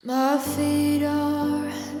My feet are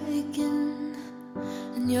aching,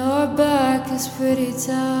 and your back is pretty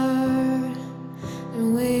tired.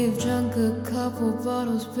 And we've drunk a couple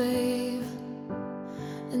bottles, babe,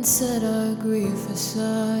 and set our grief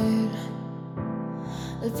aside.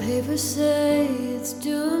 The papers say it's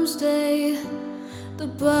doomsday, the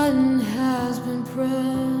button has been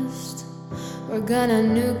pressed. We're gonna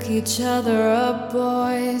nuke each other up,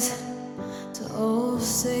 boys, till old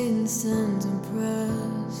Satan stands impressed.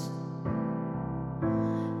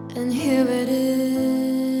 And here it is,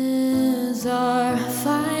 our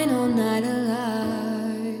final night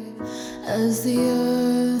alive, as the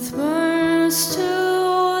earth burns to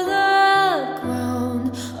the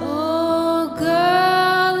ground. Oh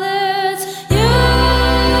girl, it's you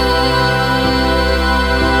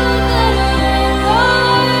that are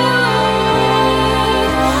going,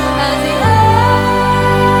 as the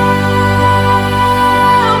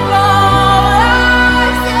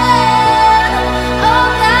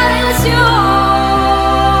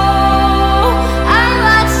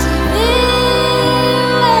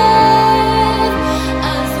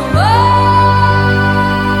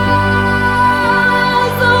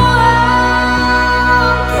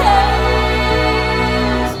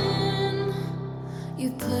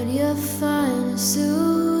put your finest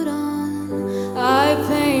suit on, I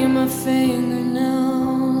paint my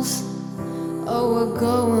fingernails. Oh, we're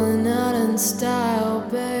going out in style,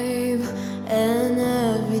 babe, and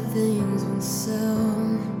everything's on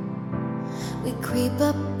sale. We creep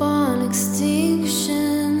up on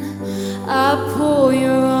extinction, I pull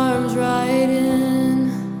your arms right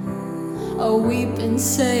in. I'll weep and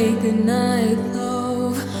say goodnight,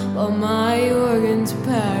 love, while my organs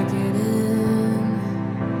pack it in.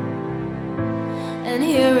 And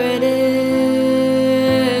here it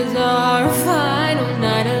is, our final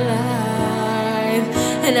night alive,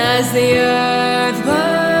 and as the earth